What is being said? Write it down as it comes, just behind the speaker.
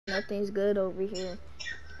Nothing's good over here.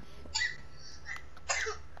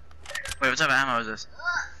 Wait, what type of ammo is this?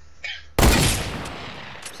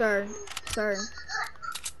 Sir.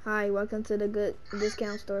 Hi, welcome to the good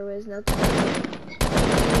discount store where there's nothing.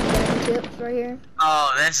 Tips right here.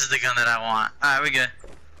 Oh, this is the gun that I want. Alright, we good.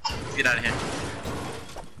 Let's get out of here.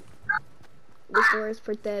 This store is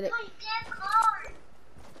pathetic.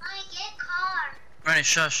 Bernie,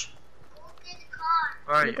 shush.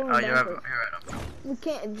 Where are you? Oh, you're right. We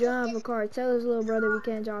can't drive a car. Tell his little brother we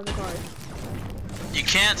can't drive a car. You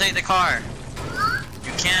can't take the car.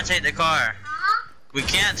 You can't take the car. We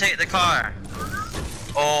can't take the car.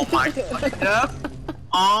 Oh my god. Are you deaf?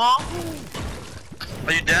 Oh.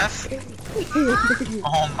 Are you deaf?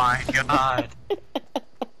 Oh my god.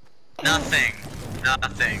 Nothing.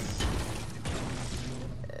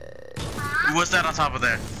 What's that on top of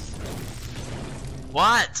there?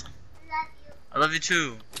 What? I love you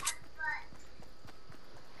too.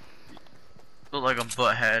 Look like a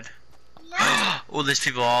butthead. Oh, there's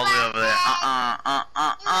people all the way over there.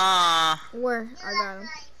 Where? I got him.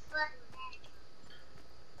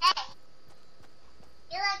 Hey,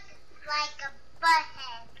 you look like a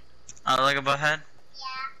butthead. I look like a butthead?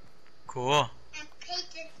 Yeah. Cool. And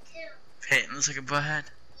Peyton too. Peyton looks like a butthead?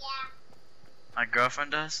 Yeah. My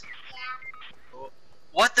girlfriend does? Yeah.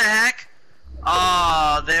 What the heck?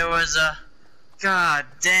 Oh, there was a... God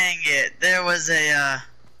dang it. There was a,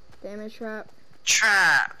 Damage trap.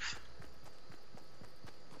 Trap.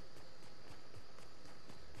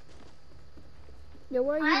 Yo,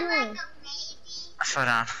 what are you doing? I fell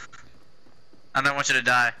down. I don't want you to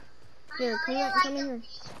die. Here, come in here.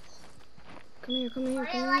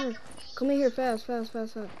 Come in here, fast. I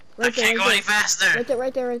can't go any faster.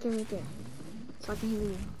 Right there. So I can hear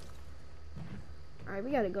you. Alright, we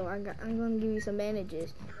gotta go. I'm gonna give you some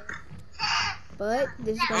bandages. But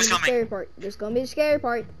this is gonna be the scary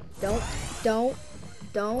part. Don't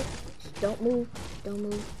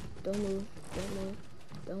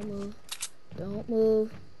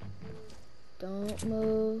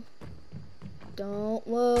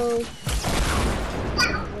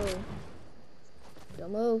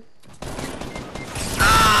move.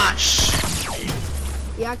 Ah, shit.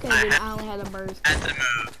 Yeah, I couldn't do it. I only had a burst. I had to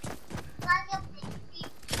move.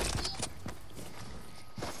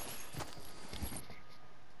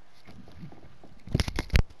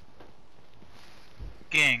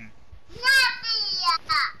 Gang. You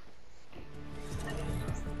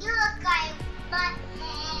look like a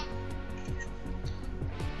butthead.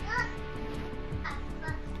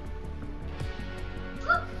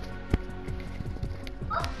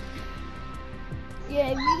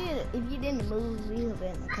 Yeah, if you didn't move, we would have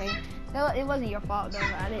been okay. No, it wasn't your fault though.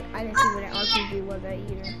 I didn't see what an RPG was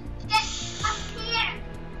either. Get up here.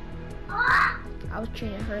 I was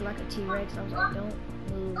treating her like a T-Rex. I was like, don't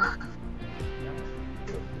move.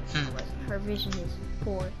 Her vision is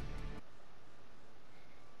poor. Let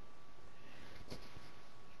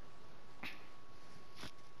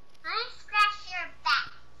me scratch your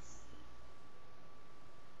back.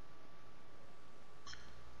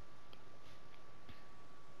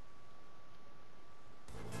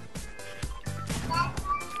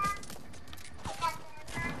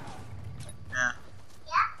 Yeah.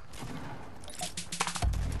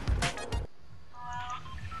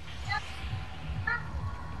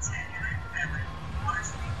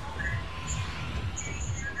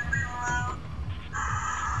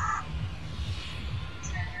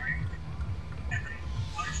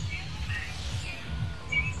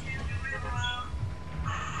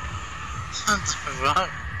 What's wrong?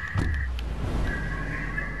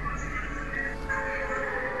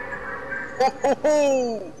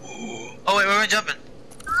 Oh wait, where are we jumping?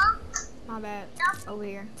 My bad. Over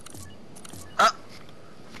here. Oh.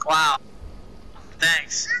 Wow.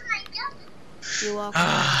 Thanks. You're welcome.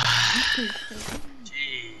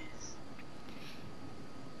 Jeez.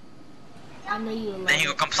 I knew you would. Then he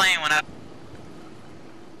will complain when I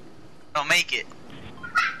don't make it.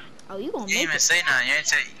 Oh, you gonna You didn't make even it? say nothing. You didn't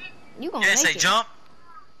say. You You gonna didn't make say it? jump.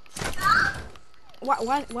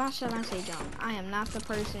 Why should I say jump? I am not the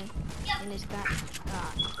person in this guy.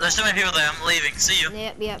 There's too many people there. I'm leaving. See you.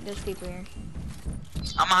 Yep. There's people here.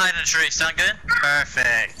 I'm gonna hide in a tree. Sound good?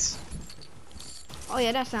 Perfect. Oh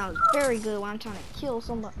yeah, that sounds very good when I'm trying to kill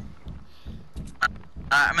somebody.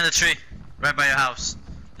 I'm in the tree, right by your house.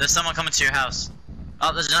 There's someone coming to your house.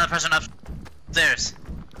 Oh, there's another person upstairs.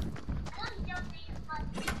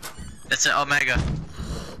 It's an Omega.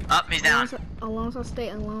 Up, he's down. As long as I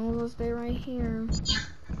stay right here,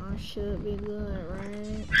 I should be good,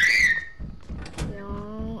 right?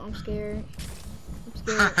 Yo, I'm scared.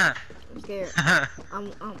 I'm scared.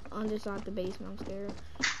 I'm just out the basement. I'm scared.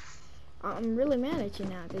 I'm really mad at you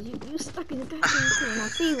now, because you stuck in the goddamn tree, and I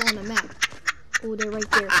see you on the map. Oh, they're right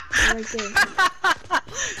there. They're right there.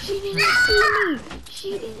 She didn't see me.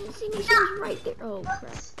 She didn't see me. She was right there. Oh, crap.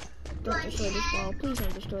 Don't destroy this wall. Please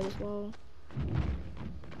don't destroy this wall.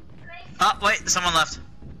 Oh, wait, someone left.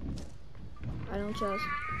 I don't trust.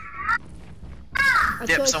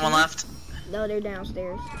 Yep, someone left. No, they're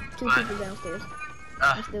downstairs. Two What? people downstairs.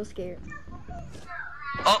 I'm still scared.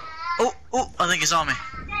 Oh, I think he saw me.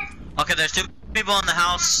 Okay, there's 2 people in the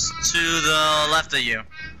house to the left of you.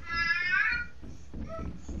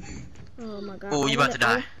 Oh my god. Oh, you about to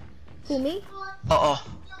die. Who, me? Uh-oh.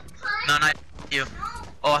 No, not you.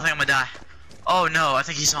 Oh, I think I'm gonna die. Oh no, I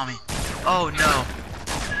think he saw me. Oh no.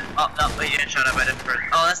 Oh, no, wait, you didn't shut up, I didn't first.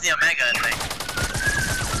 Oh, that's the Omega, I think.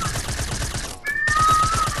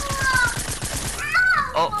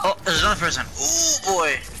 Oh, there's another person. Ooh,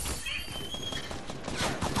 boy.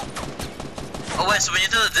 Oh, wait, so when you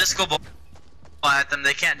do the disco ball at them,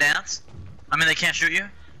 they can't dance? I mean, they can't shoot you?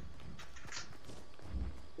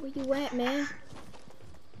 Where you at, man?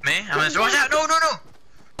 Me? I'm gonna watch out! No!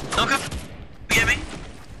 Don't come get me!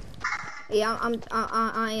 Yeah,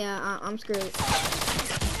 I'm screwed.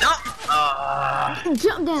 No!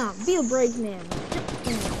 Jump down. Be a brave man. Jump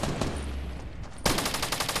down.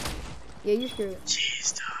 Yeah, you're screwed.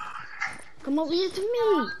 Jeez, dog. Come over here to me.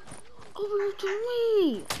 Over here to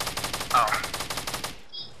me. Oh.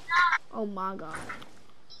 Oh my god.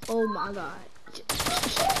 Oh my god.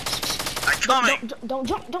 I'm coming! Don't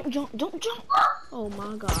jump. Oh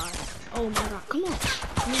my god. Oh my god. Come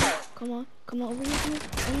on. Come on over here to me.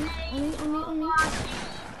 On me.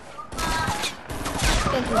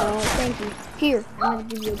 Thank you, dog. Thank you. Here, I'm gonna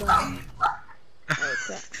give you a dog. Oh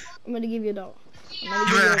crap. I'm gonna give you a dog. You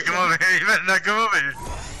better not come over here. You better not come over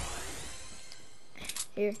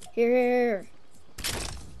here. Here.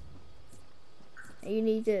 You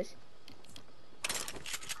need this.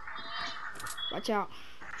 Watch out.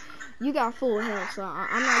 You got full health, so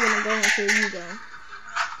I'm not gonna go until you go.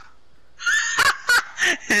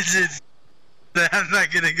 It's just that I'm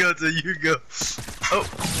not gonna go till you go. Oh.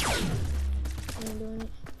 I'm doing it.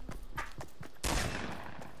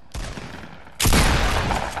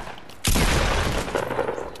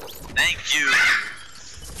 Thank you.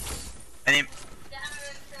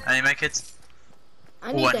 Any med kits?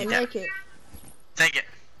 I need that med kit. Take it.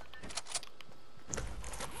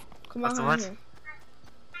 Come on what? here.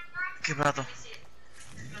 ¿Qué plato?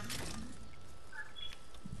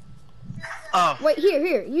 Oh. Wait,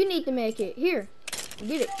 here. You need the med kit. Here.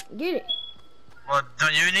 Get it. Well,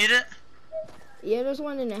 don't you need it? Yeah, there's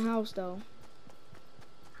one in the house though.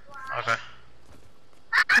 Okay.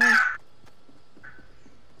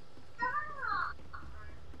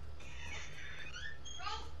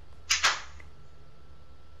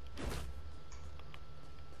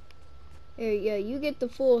 Here, yeah, you get the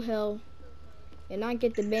full health, and I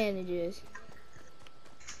get the bandages.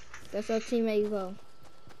 That's our teammates go.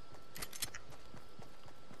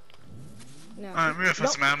 No. Alright, we're gonna find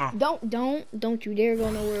some ammo. Don't you dare go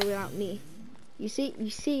nowhere without me. You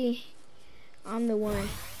see, I'm the one.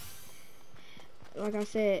 Like I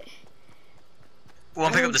said. Well,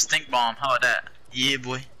 I'm picking up the stink bomb. How about that? Yeah,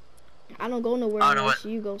 boy. I don't go nowhere unless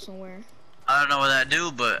you go somewhere. I don't know what that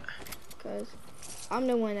do, but. Cause I'm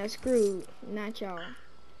the one that's screwed, not y'all.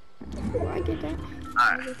 Oh, I get that.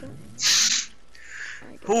 Alright.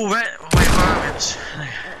 Oh, wait, where are we?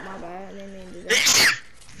 Oh, my bad. I didn't mean to do that.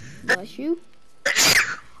 Bless you.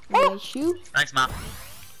 Bless you. Thanks, Mom.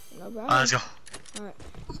 No problem. Alright, let's go. Alright.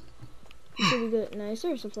 Pretty good. Now, is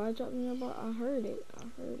there a supply drop in your bar? I heard it.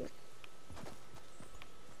 I'm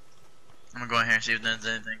gonna go in here and see if there's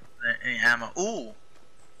anything. Any ammo. Ooh.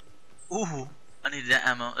 I need that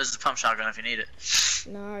ammo. This is a pump shotgun if you need it.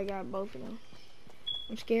 No, I got both of them.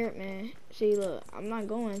 I'm scared, man. See, look, I'm not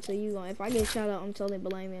going until you go. If I get shot up, I'm totally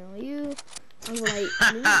blaming on you. I'm like,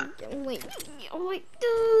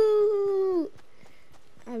 dude.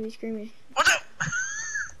 I'll be screaming. What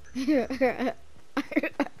You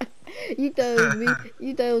thought it was me.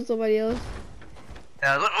 You thought it was somebody else.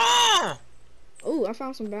 Yeah, look. Oh! Ooh, I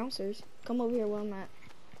found some bouncers. Come over here where I'm at.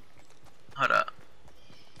 Hold up.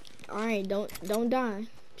 Alright, don't die.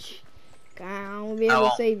 I won't be able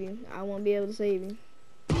to save you. I won't be able to save you.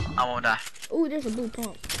 I won't die. Ooh, there's a blue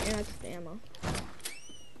pump. And I took the ammo.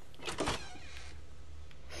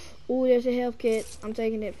 Ooh, there's a health kit. I'm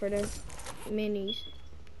taking it for the minis.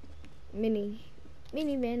 Mini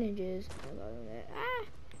bandages. Ah!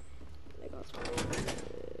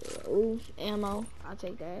 Ooh, ammo. I'll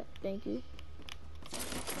take that. Thank you.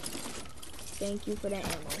 Thank you for that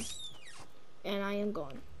ammo. And I am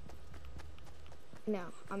gone.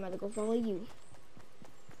 Now, I'm gonna go follow you.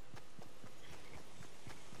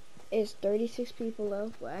 It's 36 people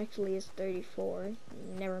left. Well, actually, it's 34.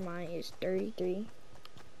 Never mind, it's 33.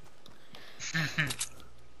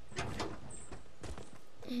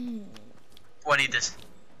 I need this.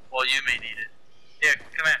 Well, you may need it. Here,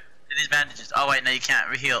 come here. Get these bandages. Oh wait, no, you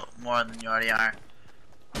can't heal more than you already are.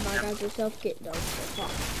 I got yourself kit though. So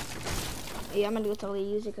fuck. Yeah, I'm gonna go totally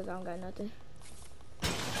use it because I don't got nothing.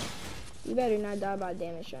 You better not die by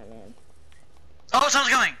damage shot, man. Oh,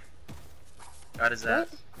 someone's coming! God, is that?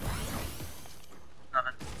 What?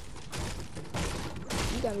 Nothing.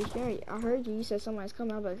 You got me scared. I heard you. You said somebody's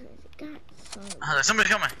coming. I was like, God, son. There's somebody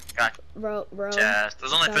coming. God. Bro. Chest.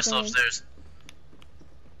 There's only a pistol coming. upstairs.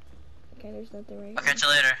 Okay, there's nothing right I'll here. catch you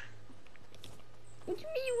later. What you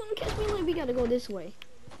mean you wanna catch me later? We gotta go this way.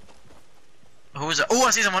 Who is that? Oh,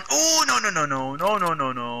 I see someone. Oh,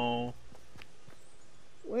 no.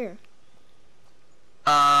 Where?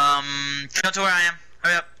 Come to where I am.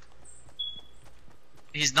 Hurry up.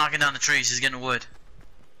 He's knocking down the trees. He's getting wood.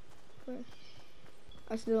 Where?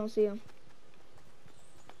 I still don't see him.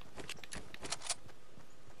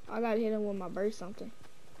 I gotta hit him with my burst something.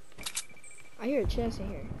 I hear a chest in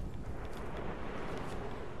here.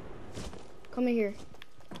 Come in here.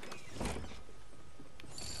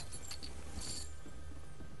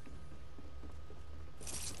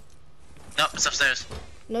 Nope, it's upstairs.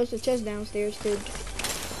 No, it's a chest downstairs too.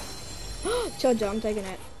 Charge up, I'm taking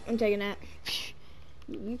that. I'm taking that.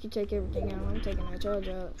 You can take everything out. I'm taking that charge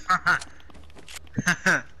up.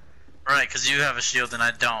 Right, because you have a shield and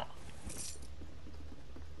I don't.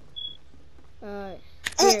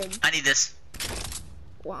 Here. I need this.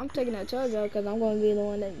 Well, I'm taking that charge out because I'm going to be the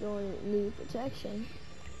one that's going to need protection.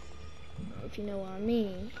 If you know what I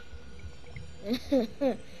mean.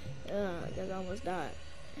 Because I almost died.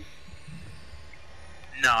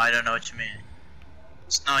 No, I don't know what you mean.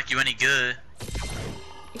 It's not like you any good.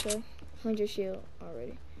 Okay, 100 shield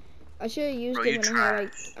already. I should have used Bro, it when I had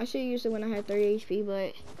like. I should have used it when I had 30 HP,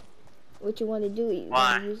 but what you want to do? You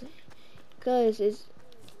Why? wanna use it? Cause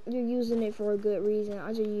you're using it for a good reason. I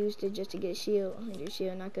just used it just to get shield, 100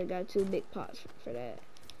 shield, and I could have got 2 big pots for that.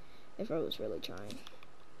 If I was really trying.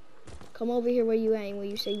 Come over here where you at, and where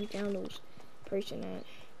you say you found those person at,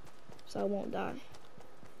 so I won't die.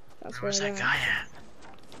 That's Where's that guy at?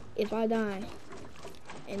 If I die,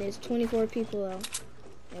 and it's 24 people though,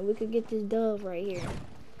 and we could get this dove right here.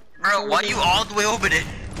 Bro, why you all the way over there?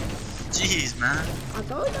 Jeez, man. I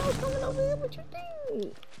told you I was coming over here. What you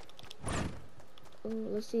think? Ooh,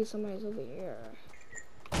 let's see if somebody's over here.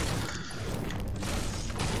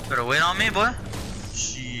 Better wait on me, boy.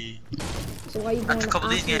 Shit. So why you going After a couple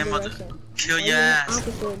of these games, I'm about to direction? kill Why your you ass. going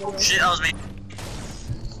opposite Oh direction? shit, that was me.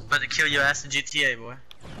 About to kill your ass in GTA, boy.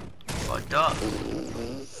 Fucked up.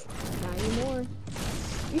 Not anymore.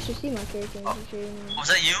 You should see my character in GTA. Was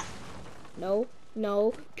that you?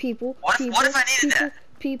 No, people. What if I needed that?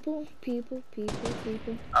 People.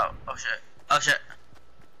 Oh shit. Oh shit.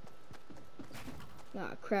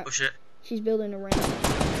 Nah, crap. Oh shit. She's building a ramp.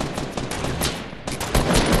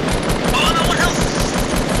 Oh no, what else?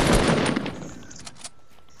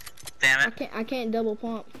 Damn it. I can't double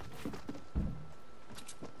pump.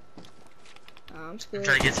 I'm I'm scared.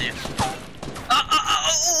 trying to get to you.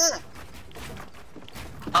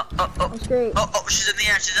 I'm screwed. Oh, she's in the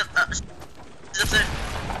air. She's up there.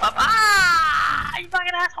 You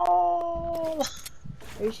fucking asshole!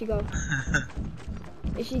 Where'd she go?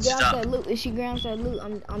 If she grabs that loot,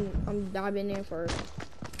 I'm diving in for her.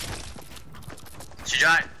 She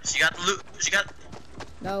got the loot. She got.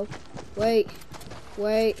 No. Wait.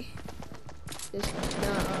 This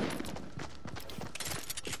nah.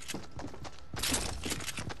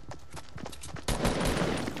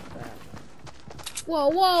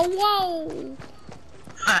 Whoa.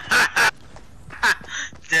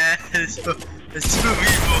 That's too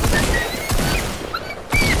evil.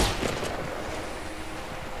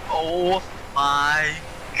 Oh my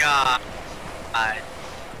god.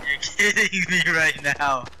 You're kidding me right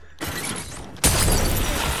now.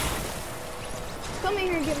 Come in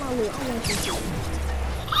here and get my loot. I want some loot.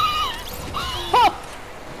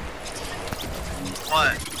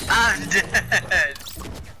 What? I'm dead.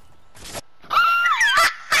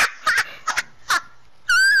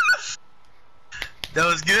 That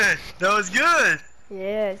was good.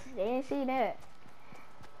 Yes, they didn't see that.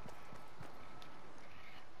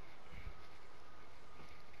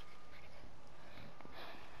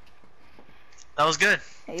 That was good.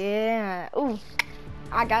 Yeah. Ooh.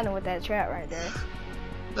 I got him with that trap right there.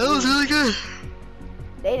 That was really good.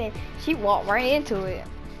 They didn't. She walked right into it.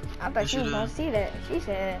 I thought she was should've. gonna see that. She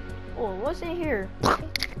said, "Oh, what's in here?"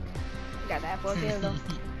 Got that for a kill though.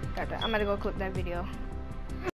 Got that. I'm gonna go clip that video.